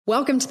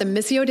Welcome to the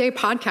Missio Dei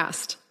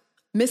podcast.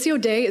 Missio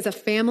Dei is a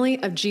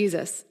family of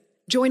Jesus,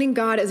 joining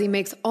God as he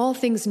makes all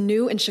things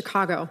new in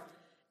Chicago.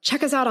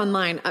 Check us out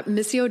online at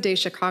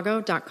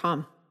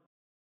missiodeichicago.com.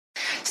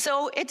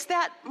 So it's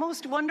that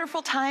most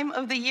wonderful time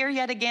of the year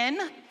yet again.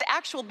 The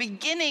actual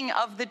beginning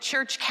of the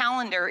church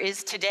calendar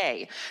is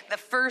today, the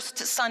first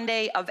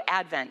Sunday of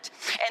Advent.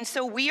 And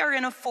so we are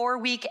in a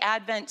 4-week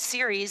Advent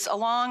series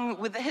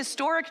along with the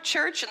historic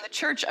church and the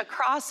church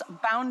across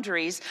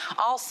boundaries,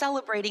 all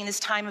celebrating this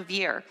time of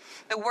year.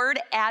 The word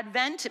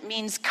Advent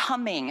means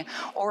coming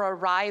or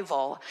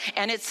arrival,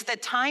 and it's the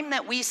time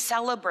that we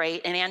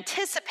celebrate and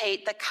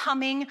anticipate the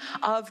coming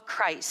of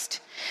Christ.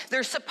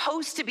 There's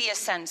supposed to be a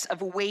sense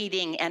of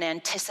waiting and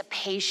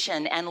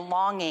anticipation and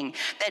longing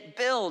that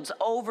builds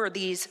over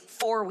these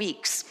 4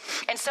 weeks.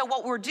 And so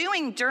what we're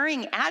doing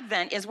during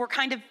Advent is we're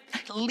kind of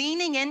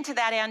leaning into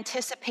that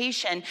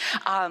anticipation,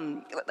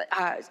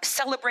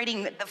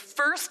 celebrating the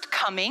first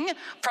coming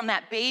from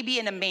that baby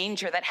in a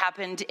manger that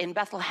happened in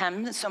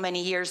Bethlehem so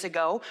many years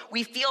ago.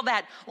 We feel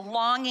that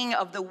longing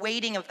of the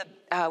waiting of the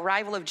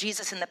arrival of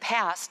Jesus in the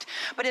past.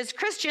 But as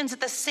Christians, at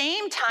the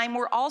same time,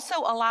 we're also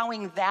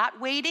allowing that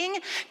waiting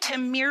to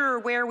mirror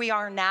where we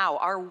are now,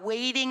 our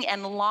waiting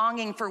and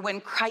longing for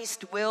when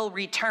Christ will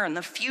return,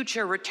 the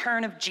future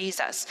return of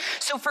Jesus.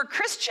 So for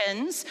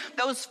Christians,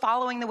 those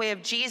following the way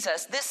of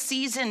Jesus, this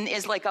season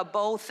is like a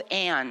both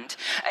and,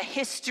 a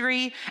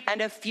history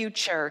and a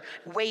future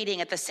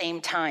waiting at the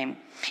same time.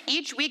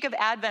 Each week of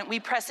Advent, we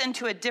press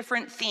into a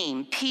different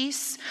theme: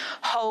 peace,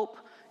 hope,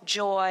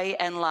 joy,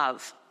 and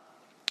love.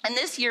 And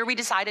this year, we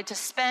decided to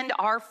spend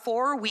our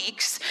 4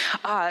 weeks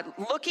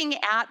looking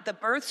at the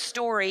birth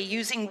story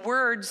using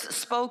words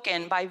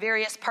spoken by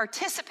various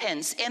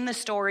participants in the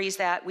stories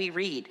that we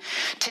read.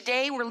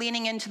 Today, we're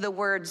leaning into the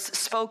words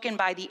spoken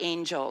by the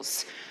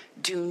angels.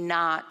 Do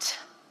not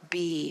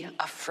be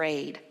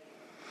afraid.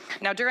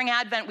 Now, during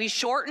Advent, we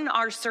shorten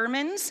our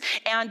sermons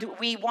and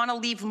we want to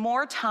leave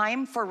more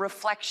time for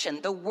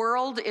reflection. The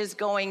world is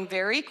going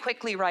very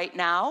quickly right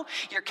now.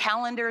 Your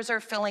calendars are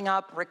filling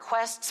up,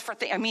 requests for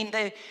things. I mean,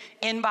 the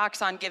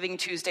inbox on Giving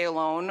Tuesday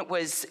alone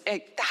was,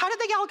 how did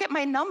they all get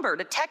my number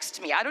to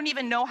text me? I don't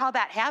even know how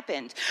that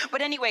happened.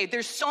 But anyway,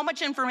 there's so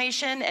much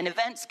information and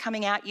events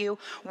coming at you.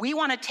 We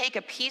want to take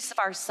a piece of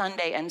our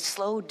Sunday and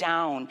slow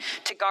down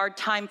to guard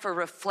time for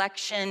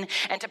reflection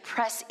and to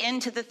press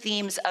into the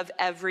themes of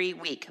every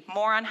week.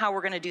 More on how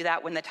we're going to do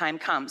that when the time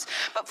comes.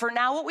 But for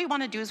now, what we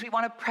want to do is we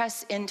want to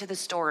press into the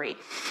story.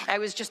 I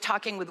was just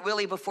talking with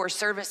Willie before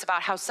service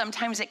about how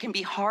sometimes it can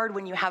be hard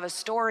when you have a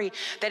story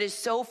that is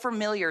so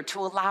familiar to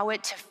allow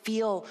it to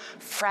feel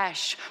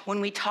fresh when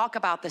we talk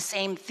about the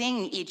same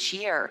thing each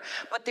year.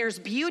 But there's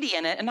beauty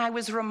in it, and I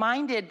was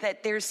reminded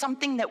that there's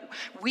something that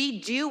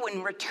we do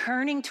when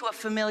returning to a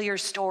familiar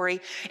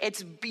story.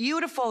 It's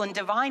beautiful and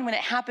divine when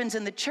it happens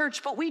in the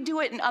church, but we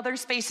do it in other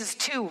spaces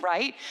too,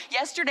 right?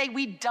 Yesterday,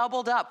 we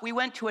doubled up. We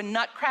went to a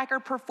Nutcracker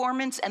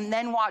performance and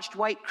then watched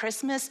White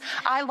Christmas.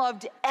 I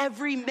loved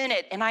every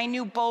minute, and I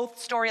knew both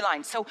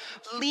storylines. So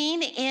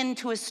lean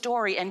into a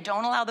story and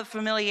don't allow the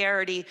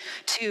familiarity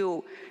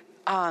to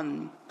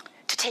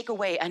take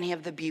away any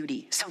of the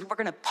beauty. So we're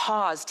going to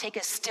pause, take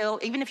a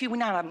still, even if you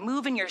want to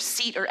move in your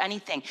seat or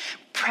anything,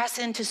 press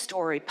into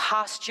story,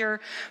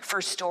 posture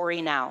for story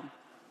now.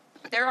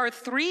 There are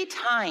 3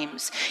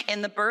 times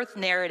in the birth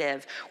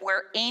narrative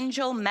where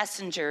angel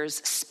messengers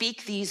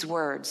speak these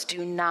words: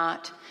 do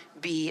not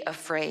be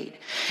afraid,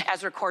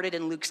 as recorded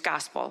in Luke's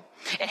gospel.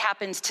 It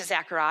happens to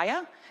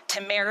Zechariah, to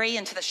Mary,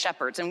 and to the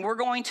shepherds. And we're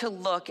going to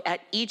look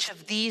at each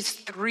of these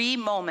 3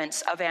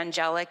 moments of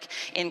angelic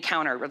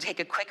encounter. We'll take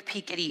a quick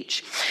peek at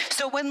each.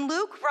 So when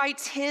Luke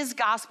writes his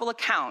gospel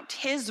account,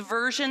 his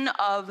version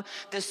of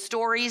the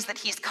stories that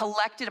he's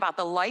collected about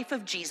the life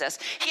of Jesus,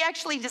 he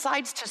actually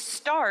decides to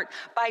start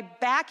by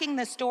backing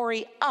the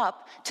story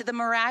up to the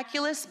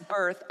miraculous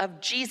birth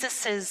of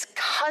Jesus's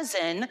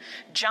cousin,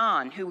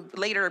 John, who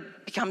later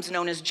becomes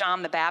known as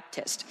John the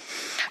Baptist.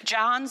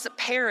 John's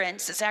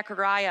parents,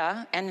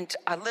 Zechariah and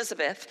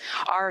Elizabeth,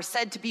 are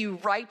said to be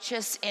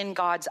righteous in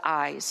God's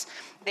eyes.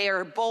 They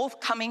are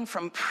both coming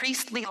from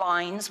priestly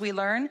lines, we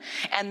learn,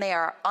 and they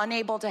are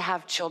unable to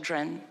have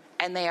children,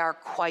 and they are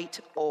quite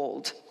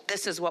old.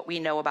 This is what we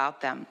know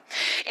about them.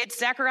 It's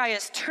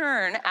Zechariah's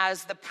turn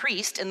as the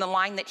priest in the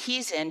line that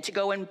he's in to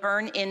go and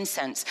burn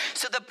incense.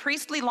 So the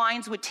priestly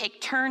lines would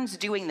take turns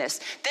doing this.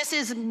 This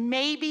is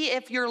maybe,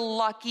 if you're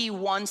lucky,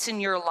 once in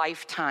your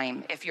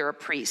lifetime, if you're a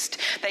priest,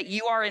 that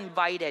you are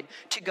invited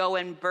to go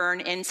and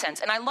burn incense.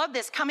 And I love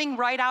this, coming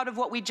right out of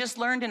what we just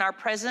learned in our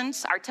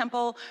presence, our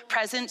temple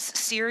presence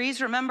series.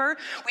 Remember,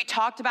 we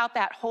talked about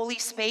that holy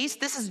space.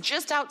 This is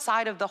just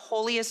outside of the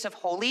holiest of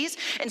holies.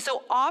 And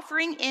so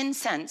offering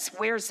incense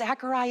where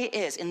Zechariah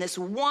is in this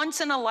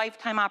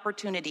once-in-a-lifetime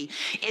opportunity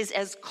is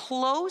as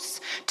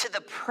close to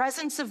the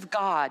presence of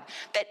God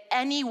that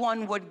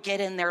anyone would get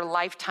in their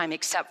lifetime,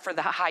 except for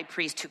the high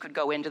priest who could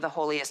go into the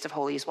holiest of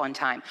holies one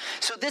time.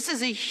 So this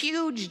is a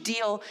huge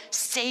deal,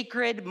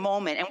 sacred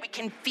moment, and we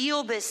can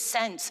feel this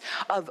sense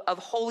of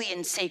holy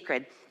and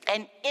sacred.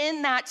 And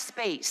in that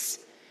space,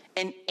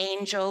 an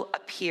angel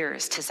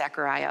appears to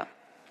Zechariah.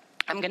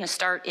 I'm going to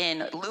start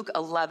in Luke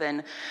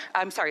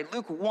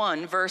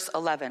 1, verse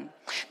 11.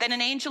 Then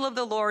an angel of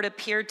the Lord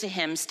appeared to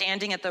him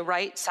standing at the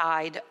right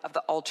side of the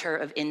altar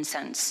of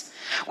incense.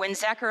 When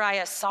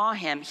Zechariah saw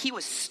him, he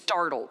was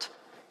startled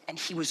and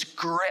he was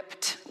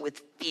gripped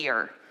with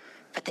fear.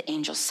 But the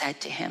angel said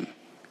to him,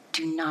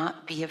 "Do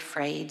not be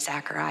afraid,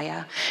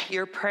 Zechariah.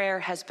 Your prayer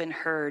has been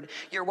heard.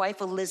 Your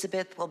wife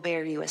Elizabeth will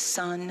bear you a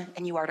son,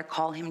 and you are to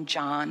call him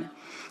John.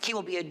 He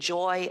will be a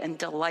joy and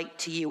delight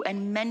to you,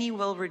 and many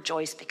will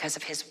rejoice because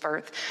of his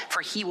birth,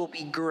 for he will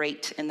be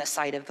great in the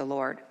sight of the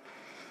Lord."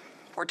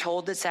 We're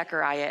told that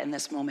Zechariah in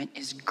this moment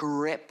is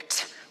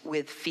gripped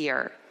with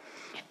fear.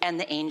 And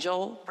the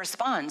angel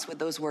responds with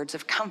those words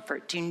of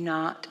comfort, "Do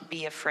not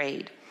be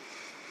afraid."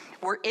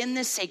 We're in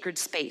this sacred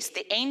space.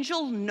 The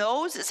angel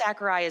knows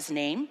Zechariah's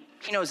name,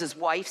 he knows his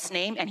wife's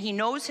name, and he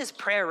knows his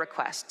prayer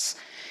requests.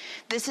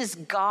 This is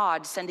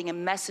God sending a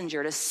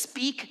messenger to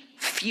speak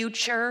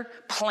future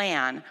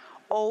plan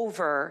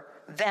over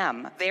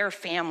them, their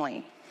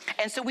family.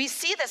 And so we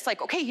see this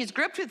like, okay, he's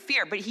gripped with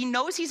fear, but he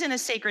knows he's in a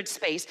sacred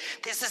space.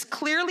 This is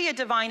clearly a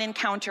divine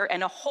encounter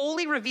and a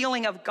holy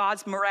revealing of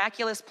God's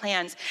miraculous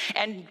plans.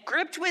 And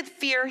gripped with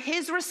fear,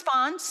 his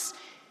response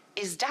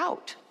is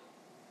doubt.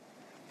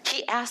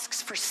 He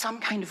asks for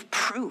some kind of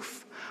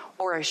proof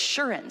or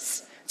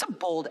assurance. It's a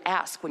bold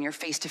ask when you're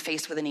face to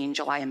face with an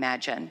angel, I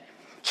imagine.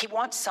 He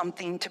wants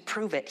something to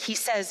prove it. He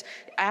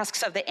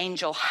asks of the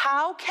angel,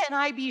 "How can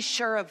I be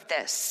sure of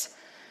this?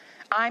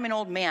 I'm an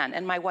old man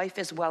and my wife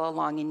is well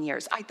along in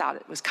years." I thought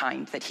it was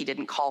kind that he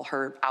didn't call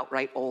her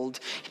outright old.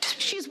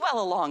 She's well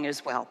along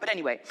as well. But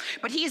anyway,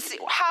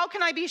 how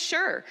can I be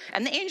sure?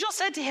 And the angel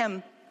said to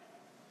him,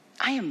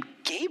 "I am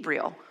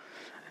Gabriel.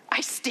 I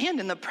stand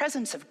in the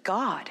presence of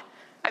God.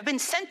 I've been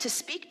sent to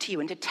speak to you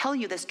and to tell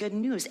you this good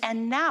news.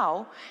 And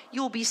now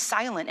you will be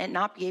silent and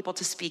not be able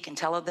to speak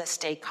until this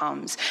day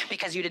comes,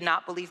 because you did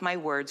not believe my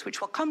words,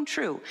 which will come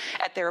true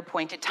at their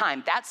appointed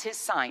time." That's his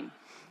sign.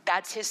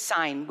 That's his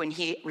sign when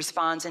he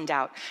responds in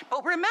doubt.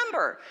 But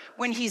remember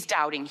when he's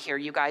doubting here,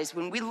 you guys,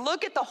 when we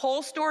look at the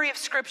whole story of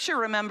Scripture,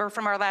 remember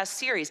from our last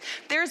series,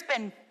 there's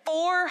been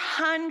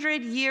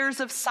 400 years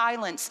of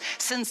silence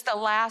since the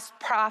last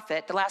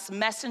prophet, the last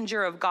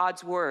messenger of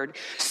God's word,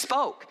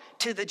 spoke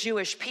to the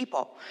Jewish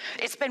people.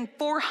 It's been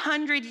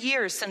 400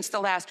 years since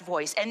the last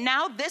voice. And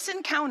now this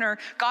encounter,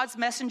 God's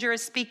messenger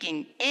is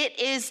speaking. It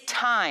is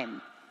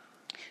time.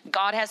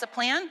 God has a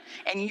plan,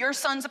 and your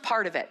son's a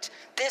part of it.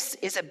 This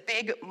is a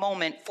big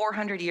moment,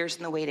 400 years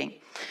in the waiting.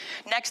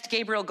 Next,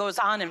 Gabriel goes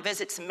on and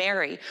visits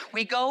Mary.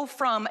 We go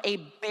from a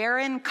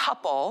barren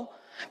couple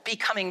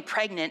becoming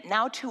pregnant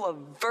now to a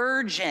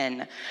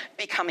virgin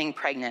becoming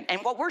pregnant.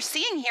 And what we're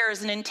seeing here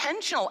is an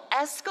intentional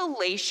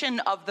escalation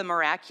of the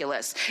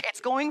miraculous. It's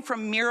going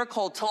from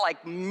miracle to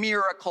like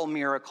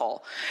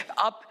miracle,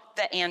 up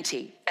the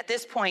ante. At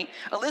this point,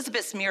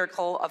 Elizabeth's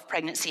miracle of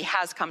pregnancy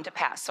has come to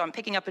pass. So I'm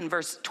picking up in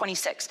verse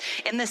 26.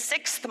 In the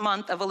 6th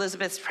month of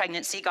Elizabeth's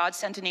pregnancy, God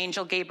sent an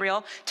angel,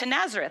 Gabriel, to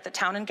Nazareth, a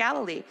town in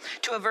Galilee,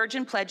 to a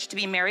virgin pledged to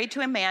be married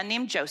to a man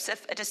named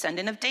Joseph, a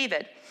descendant of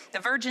David. The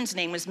virgin's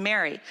name was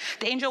Mary.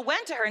 The angel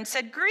went to her and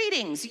said,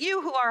 "Greetings,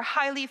 you who are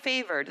highly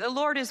favored. The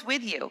Lord is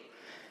with you."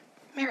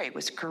 Mary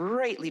was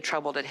greatly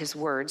troubled at his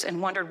words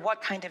and wondered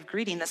what kind of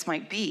greeting this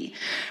might be.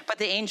 But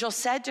the angel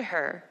said to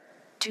her,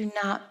 "Do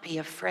not be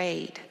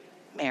afraid,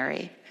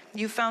 Mary.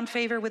 You found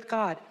favor with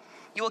God.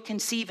 You will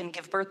conceive and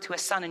give birth to a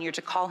son, and you're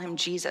to call him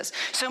Jesus."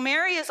 So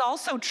Mary is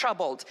also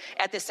troubled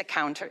at this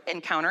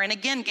encounter. And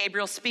again,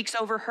 Gabriel speaks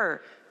over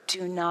her.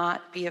 Do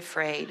not be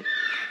afraid.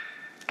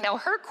 Now,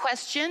 her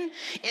question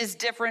is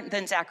different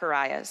than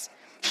Zechariah's.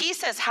 He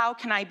says, "How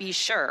can I be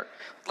sure?"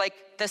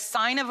 Like the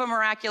sign of a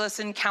miraculous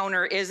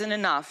encounter isn't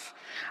enough.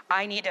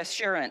 I need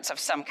assurance of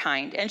some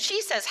kind. And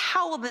she says,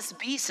 "How will this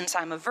be since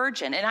I'm a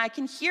virgin?" And I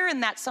can hear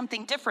in that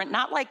something different,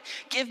 not like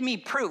give me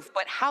proof,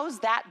 but how's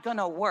that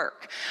gonna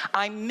work?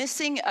 I'm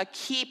missing a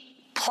key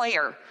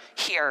player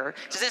here.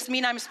 Does this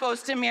mean I'm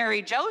supposed to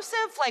marry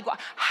Joseph? Like,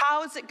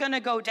 how's it gonna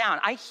go down?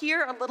 I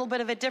hear a little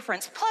bit of a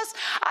difference. Plus,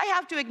 I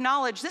have to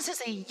acknowledge this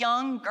is a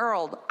young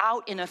girl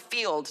out in a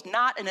field,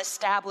 not an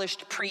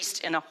established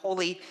priest in a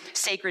holy,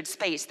 sacred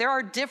space. There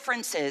are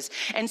differences.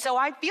 And so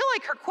I feel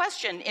like her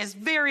question is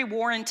very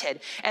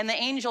warranted. And the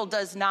angel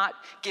does not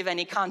give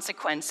any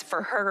consequence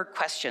for her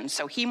question.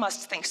 So he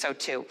must think so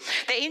too.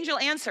 The angel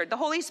answered, "The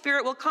Holy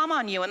Spirit will come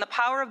on you, and the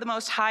power of the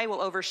Most High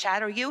will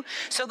overshadow you.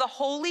 So the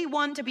Holy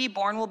One to be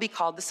born will be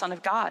called the Son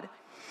of God."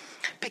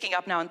 Picking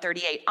up now in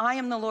 38, "I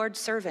am the Lord's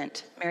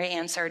servant," Mary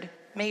answered.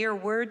 "May your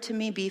word to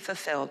me be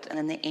fulfilled." And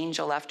then the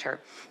angel left her.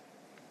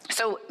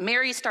 So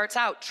Mary starts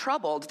out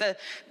troubled. The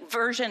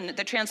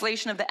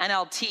translation of the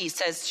NLT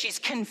says she's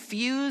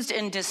confused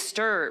and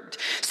disturbed.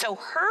 So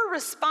her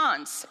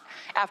response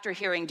after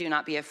hearing "do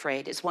not be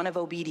afraid" is one of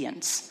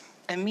obedience.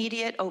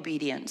 Immediate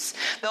obedience.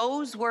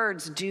 Those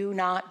words, "do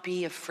not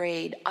be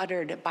afraid,"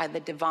 uttered by the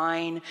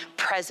divine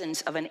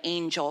presence of an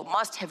angel,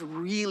 must have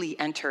really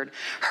entered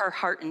her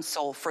heart and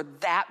soul for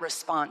that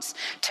response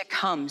to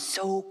come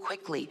so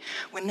quickly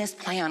when this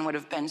plan would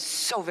have been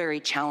so very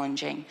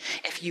challenging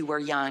if you were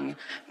young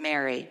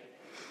Mary.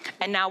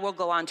 And now we'll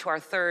go on to our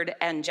third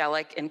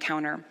angelic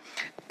encounter,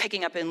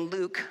 picking up in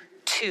Luke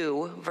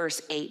 2,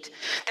 verse 8.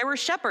 There were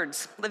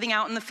shepherds living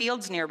out in the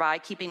fields nearby,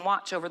 keeping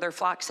watch over their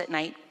flocks at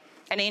night.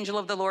 An angel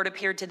of the Lord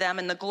appeared to them,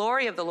 and the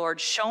glory of the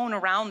Lord shone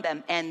around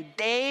them, and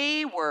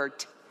they were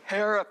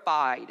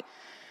terrified.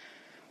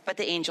 But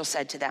the angel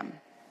said to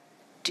them,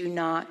 "Do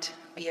not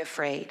be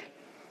afraid.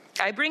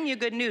 I bring you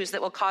good news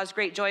that will cause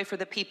great joy for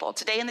the people.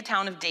 Today in the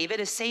town of David,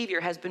 a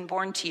Savior has been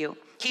born to you.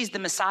 He's the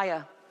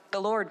Messiah,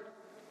 the Lord.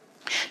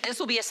 This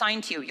will be a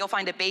sign to you. You'll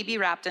find a baby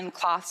wrapped in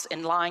cloths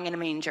and lying in a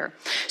manger."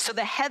 So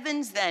the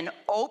heavens then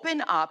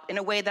open up in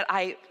a way that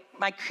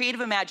my creative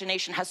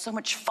imagination has so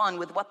much fun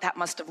with what that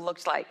must have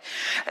looked like.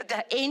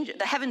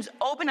 The heavens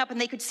open up and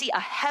they could see a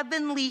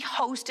heavenly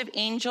host of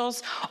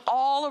angels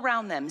all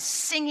around them,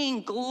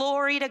 singing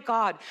glory to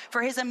God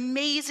for his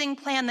amazing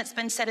plan that's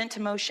been set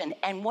into motion.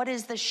 And what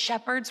is the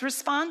shepherd's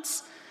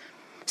response?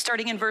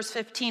 Starting in verse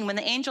 15, when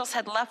the angels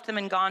had left them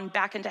and gone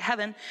back into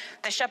heaven,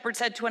 the shepherds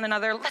said to one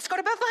another, "Let's go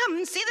to Bethlehem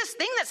and see this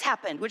thing that's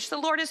happened, which the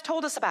Lord has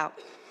told us about."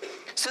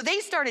 So they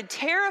started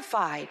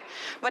terrified.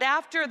 But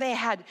after they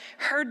had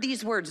heard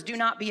these words, "Do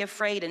not be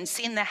afraid," and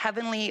seen the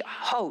heavenly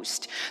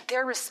host,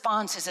 their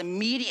response is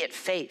immediate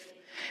faith.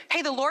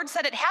 Hey, the Lord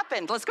said it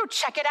happened. Let's go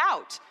check it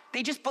out.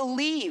 They just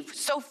believe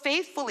so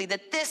faithfully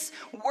that this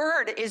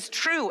word is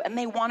true, and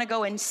they want to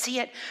go and see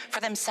it for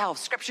themselves.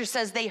 Scripture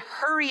says they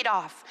hurried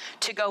off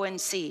to go and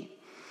see.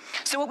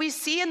 So what we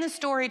see in the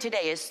story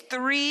today is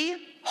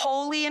 3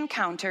 holy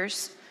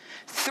encounters,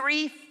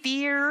 3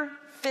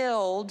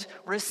 fear-filled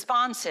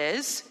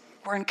responses.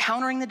 We're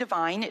encountering the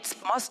divine. It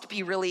must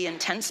be really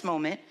intense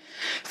moment.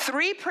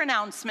 3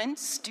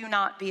 pronouncements, "Do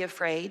not be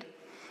afraid,"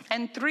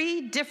 and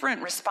 3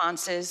 different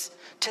responses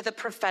to the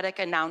prophetic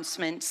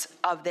announcements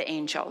of the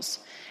angels.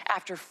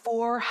 After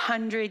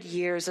 400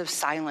 years of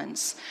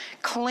silence,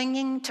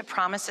 clinging to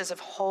promises of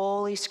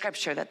Holy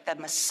Scripture that the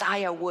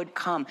Messiah would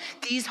come,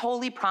 these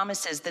holy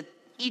promises that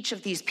each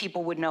of these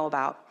people would know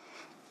about.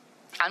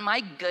 On my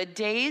good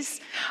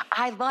days,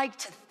 I like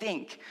to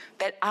think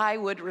that I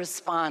would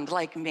respond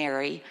like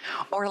Mary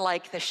or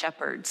like the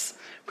shepherds.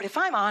 But if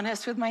I'm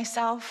honest with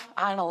myself,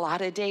 on a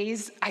lot of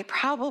days, I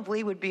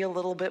probably would be a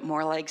little bit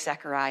more like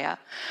Zechariah.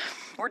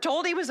 We're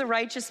told he was a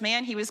righteous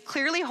man. He was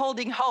clearly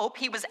holding hope.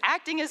 He was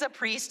acting as a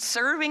priest,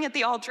 serving at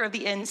the altar of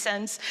the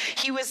incense.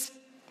 He was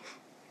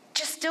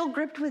just still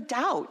gripped with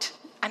doubt.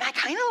 And I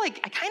kind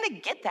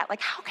of get that.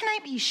 Like, how can I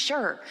be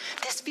sure?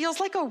 This feels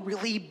like a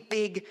really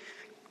big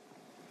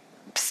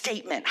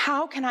statement.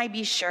 How can I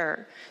be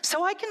sure?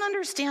 So I can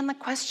understand the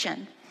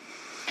question.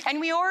 And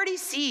we already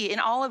see in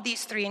all of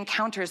these 3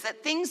 encounters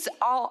that things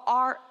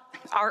are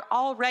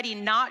already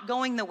not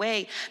going the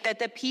way that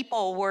the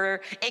people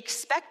were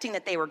expecting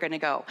that they were going to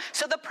go.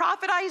 So the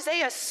prophet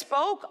Isaiah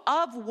spoke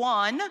of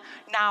one.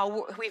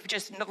 Now we've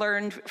just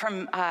learned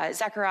from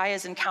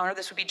Zechariah's encounter,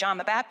 this would be John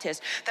the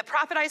Baptist. The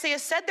prophet Isaiah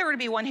said there would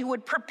be one who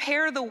would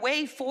prepare the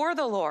way for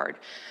the Lord.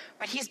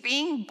 But he's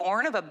being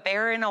born of a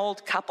barren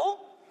old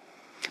couple.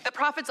 The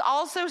prophets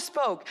also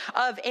spoke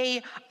of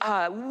a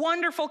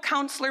wonderful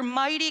counselor,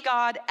 mighty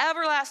God,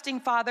 everlasting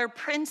Father,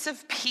 Prince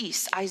of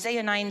Peace,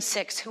 Isaiah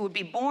 9:6, who would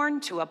be born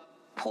to a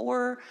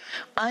poor,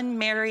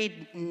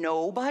 unmarried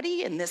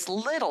nobody in this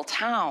little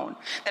town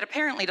that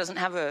apparently doesn't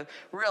have a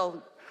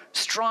real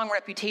strong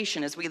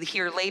reputation, as we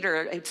hear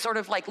later. It's sort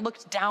of like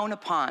looked down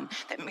upon.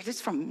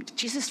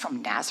 Jesus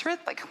from Nazareth?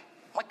 Like,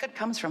 what good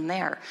comes from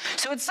there?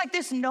 So it's like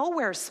this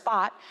nowhere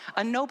spot,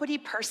 a nobody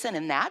person,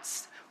 and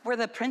that's where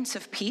the Prince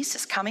of Peace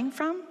is coming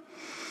from.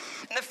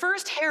 And the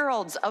first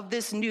heralds of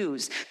this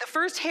news, the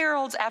first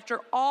heralds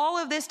after all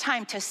of this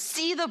time to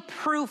see the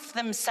proof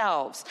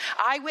themselves,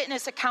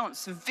 eyewitness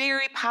accounts,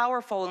 very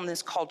powerful in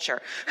this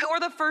culture. Who are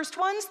the first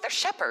ones? They're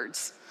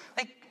shepherds.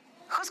 Like,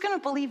 who's going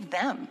to believe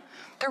them?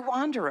 They're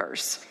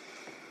wanderers.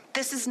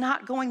 This is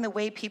not going the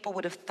way people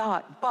would have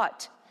thought,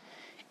 but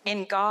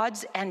in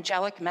God's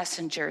angelic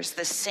messengers,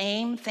 the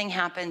same thing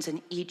happens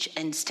in each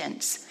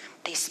instance.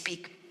 They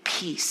speak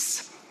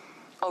peace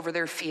over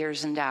their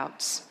fears and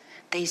doubts.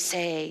 They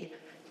say,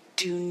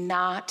 "Do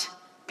not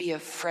be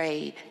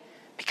afraid,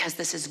 because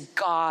this is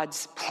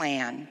God's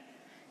plan.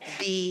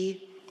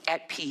 Be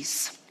at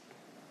peace."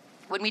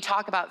 When we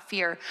talk about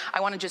fear,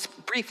 I want to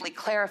just briefly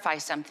clarify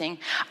something.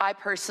 I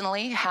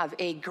personally have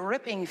a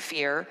gripping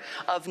fear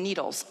of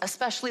needles,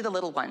 especially the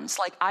little ones.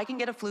 Like, I can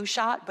get a flu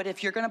shot, but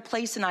if you're going to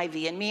place an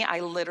IV in me,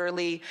 I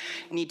literally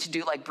need to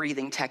do like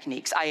breathing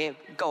techniques. I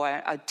go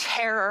a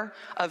terror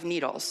of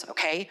needles,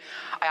 okay?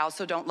 I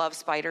also don't love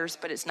spiders,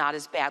 but it's not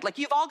as bad. Like,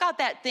 you've all got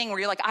that thing where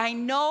you're like, I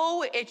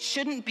know it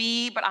shouldn't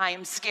be, but I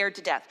am scared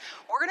to death.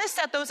 We're going to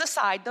set those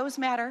aside. Those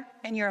matter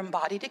in your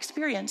embodied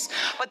experience.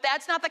 But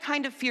that's not the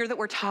kind of fear that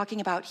we're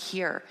talking about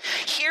here.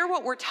 Here,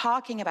 what we're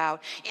talking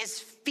about is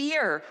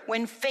fear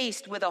when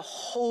faced with a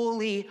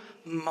holy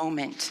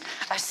moment,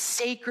 a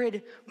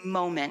sacred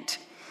moment.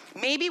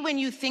 Maybe when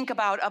you think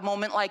about a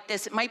moment like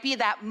this, it might be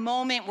that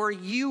moment where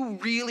you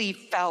really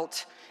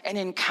felt an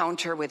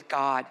encounter with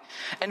God,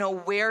 an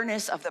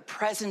awareness of the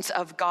presence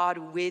of God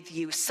with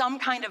you, some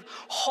kind of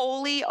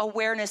holy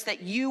awareness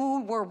that you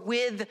were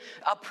with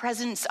a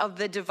presence of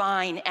the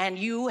divine, and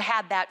you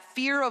had that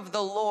fear of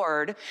the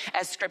Lord,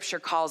 as scripture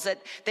calls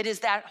it, that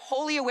is that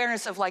holy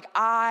awareness of like,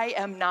 I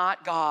am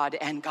not God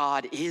and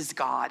God is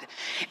God.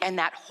 And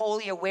that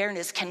holy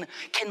awareness can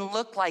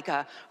look like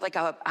a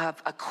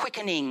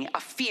quickening, a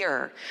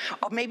fear.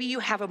 Or maybe you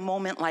have a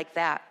moment like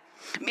that.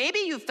 Maybe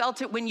you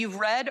felt it when you've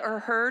read or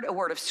heard a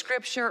word of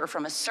scripture or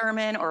from a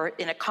sermon or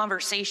in a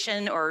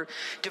conversation or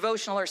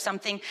devotional or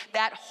something,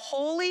 that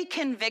holy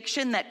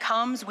conviction that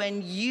comes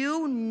when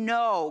you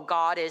know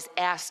God is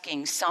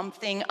asking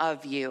something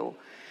of you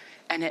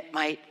and it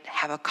might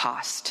have a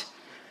cost.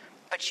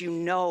 But you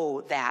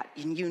know that,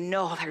 and you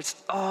know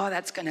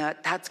that's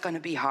gonna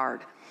be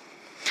hard.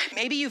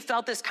 Maybe you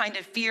felt this kind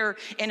of fear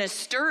in a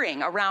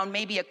stirring around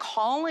maybe a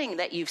calling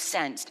that you've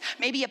sensed,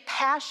 maybe a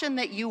passion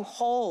that you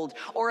hold,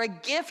 or a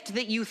gift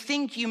that you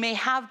think you may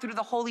have through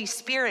the Holy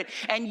Spirit,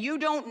 and you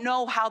don't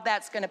know how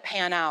that's going to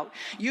pan out.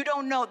 You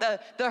don't know,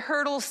 the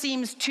hurdle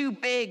seems too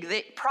big,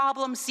 the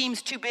problem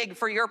seems too big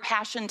for your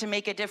passion to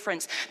make a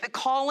difference. The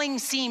calling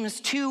seems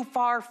too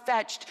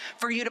far-fetched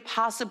for you to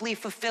possibly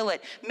fulfill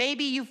it.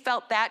 Maybe you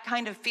felt that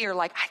kind of fear,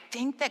 like, I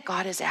think that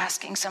God is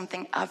asking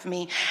something of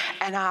me,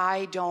 and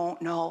I don't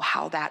know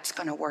how that's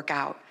going to work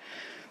out.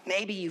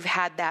 Maybe you've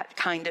had that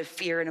kind of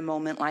fear in a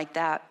moment like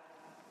that.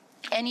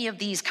 Any of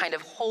these kind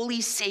of holy,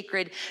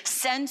 sacred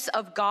sense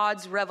of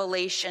God's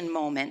revelation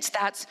moments,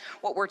 that's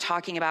what we're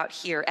talking about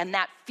here. And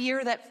that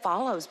fear that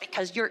follows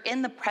because you're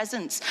in the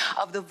presence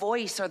of the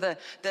voice or the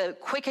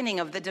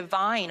quickening of the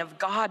divine, of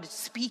God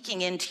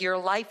speaking into your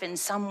life in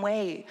some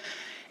way.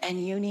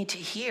 And you need to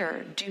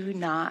hear, do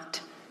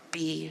not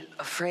be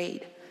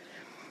afraid.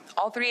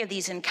 All three of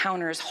these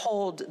encounters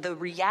hold the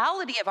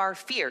reality of our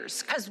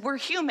fears, because we're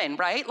human,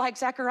 right? Like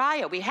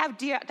Zechariah, we have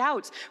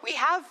doubts, we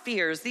have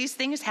fears, these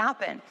things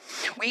happen.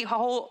 We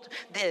hold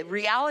the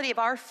reality of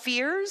our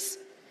fears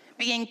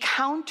being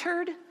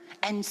countered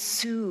and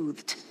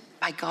soothed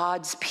by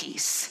God's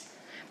peace.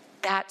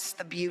 That's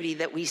the beauty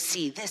that we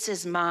see. This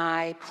is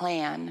my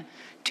plan.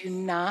 Do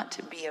not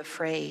be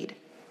afraid.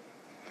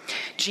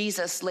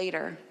 Jesus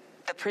later,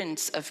 the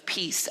Prince of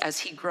Peace, as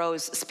he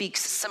grows, speaks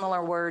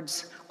similar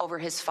words over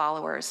his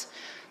followers.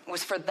 It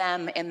was for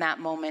them in that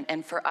moment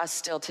and for us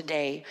still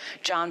today.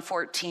 John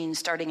 14,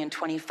 starting in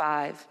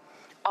 25.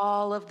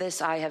 All of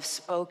this I have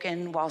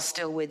spoken while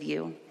still with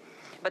you.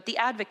 But the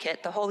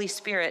advocate, the Holy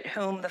Spirit,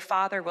 whom the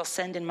Father will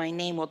send in my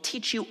name, will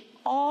teach you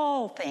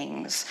all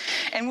things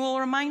and will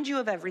remind you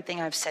of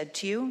everything I've said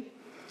to you.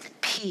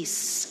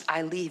 Peace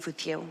I leave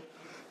with you.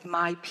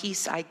 My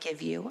peace I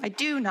give you. I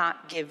do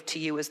not give to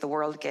you as the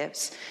world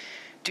gives.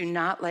 Do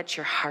not let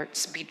your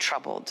hearts be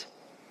troubled,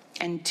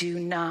 and do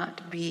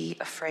not be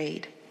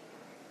afraid.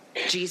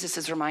 Jesus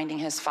is reminding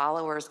his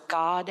followers,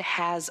 God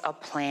has a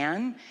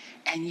plan,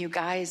 and you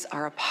guys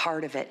are a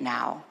part of it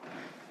now.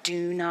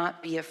 Do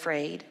not be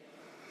afraid.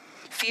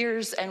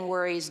 Fears and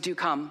worries do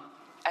come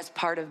as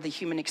part of the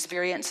human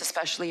experience,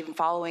 especially in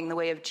following the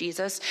way of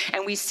Jesus.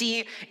 And we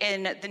see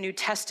in the New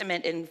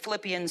Testament in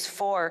Philippians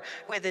 4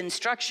 with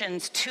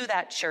instructions to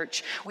that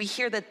church, we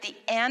hear that the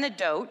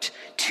antidote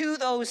to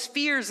those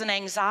fears and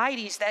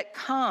anxieties that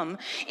come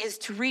is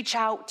to reach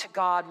out to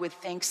God with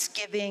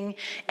thanksgiving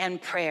and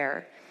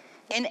prayer.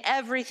 In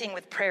everything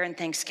with prayer and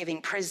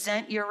thanksgiving,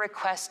 present your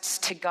requests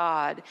to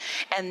God.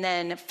 And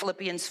then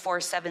Philippians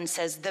 4:7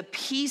 says, the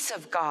peace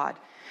of God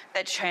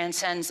that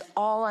transcends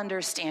all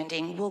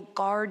understanding will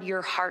guard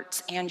your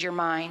hearts and your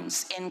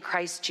minds in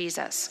Christ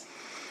Jesus.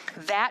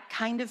 That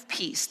kind of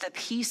peace, the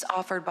peace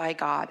offered by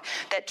God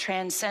that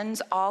transcends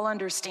all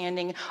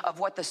understanding of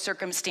what the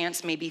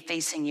circumstance may be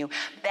facing you,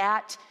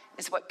 that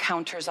is what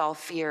counters all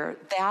fear.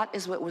 That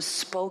is what was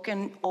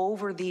spoken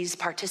over these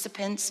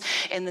participants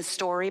in the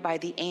story by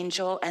the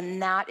angel,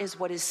 and that is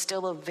what is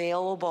still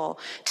available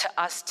to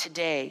us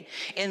today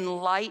in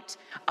light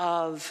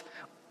of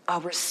a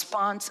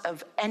response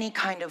of any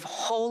kind of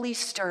holy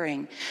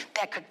stirring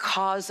that could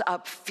cause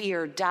up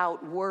fear,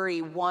 doubt,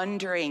 worry,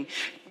 wondering,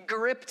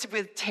 gripped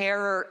with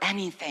terror,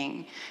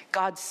 anything.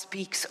 God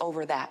speaks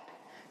over that.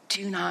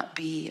 Do not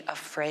be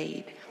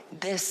afraid.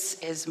 This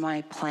is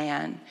my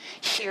plan.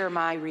 Hear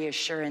my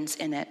reassurance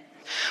in it.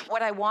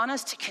 What I want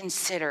us to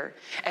consider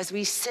as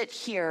we sit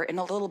here in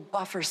a little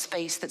buffer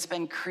space that's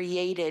been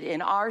created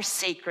in our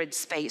sacred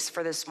space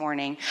for this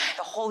morning,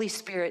 the Holy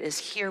Spirit is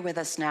here with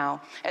us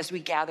now as we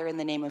gather in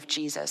the name of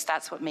Jesus.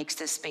 That's what makes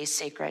this space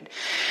sacred.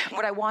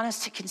 What I want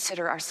us to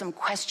consider are some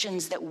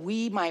questions that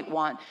we might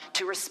want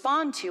to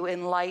respond to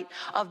in light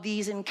of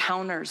these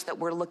encounters that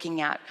we're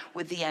looking at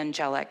with the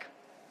angelic.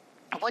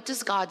 What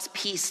does God's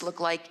peace look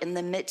like in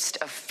the midst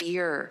of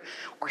fear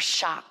or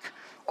shock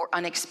or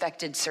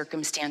unexpected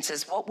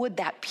circumstances? What would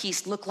that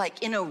peace look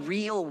like in a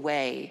real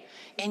way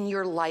in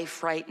your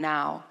life right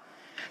now?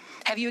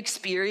 Have you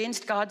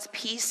experienced God's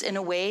peace in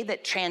a way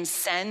that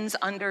transcends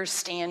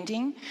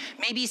understanding?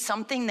 Maybe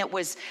something that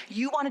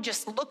you want to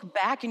just look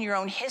back in your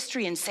own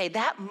history and say,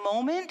 that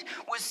moment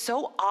was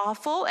so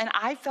awful and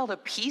I felt a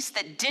peace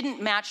that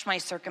didn't match my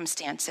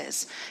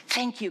circumstances.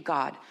 Thank you,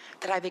 God,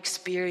 that I've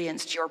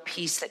experienced your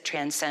peace that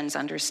transcends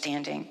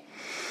understanding.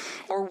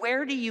 Or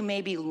where do you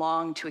maybe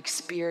long to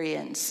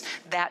experience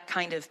that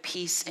kind of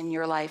peace in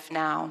your life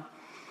now?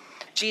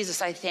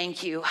 Jesus, I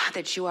thank you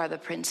that you are the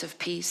Prince of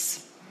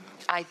Peace.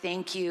 I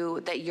thank you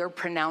that your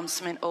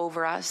pronouncement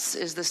over us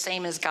is the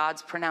same as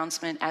God's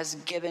pronouncement as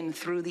given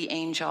through the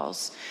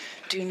angels.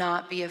 Do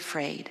not be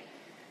afraid.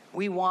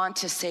 We want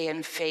to say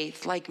in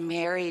faith, like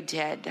Mary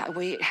did,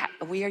 we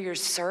are your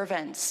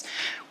servants.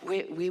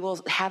 We will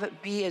have it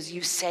be as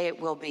you say it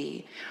will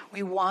be.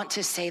 We want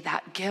to say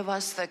that. Give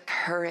us the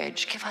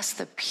courage, give us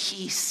the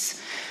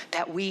peace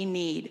that we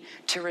need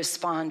to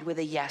respond with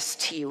a yes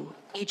to you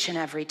each and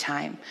every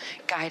time.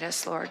 Guide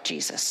us, Lord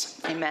Jesus.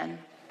 Amen.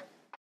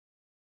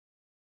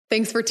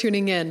 Thanks for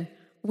tuning in.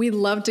 We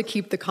love to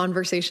keep the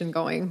conversation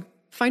going.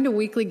 Find a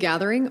weekly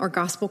gathering or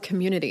gospel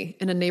community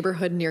in a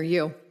neighborhood near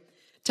you.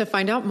 To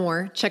find out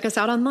more, check us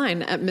out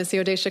online at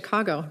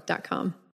missiodaychicago.com.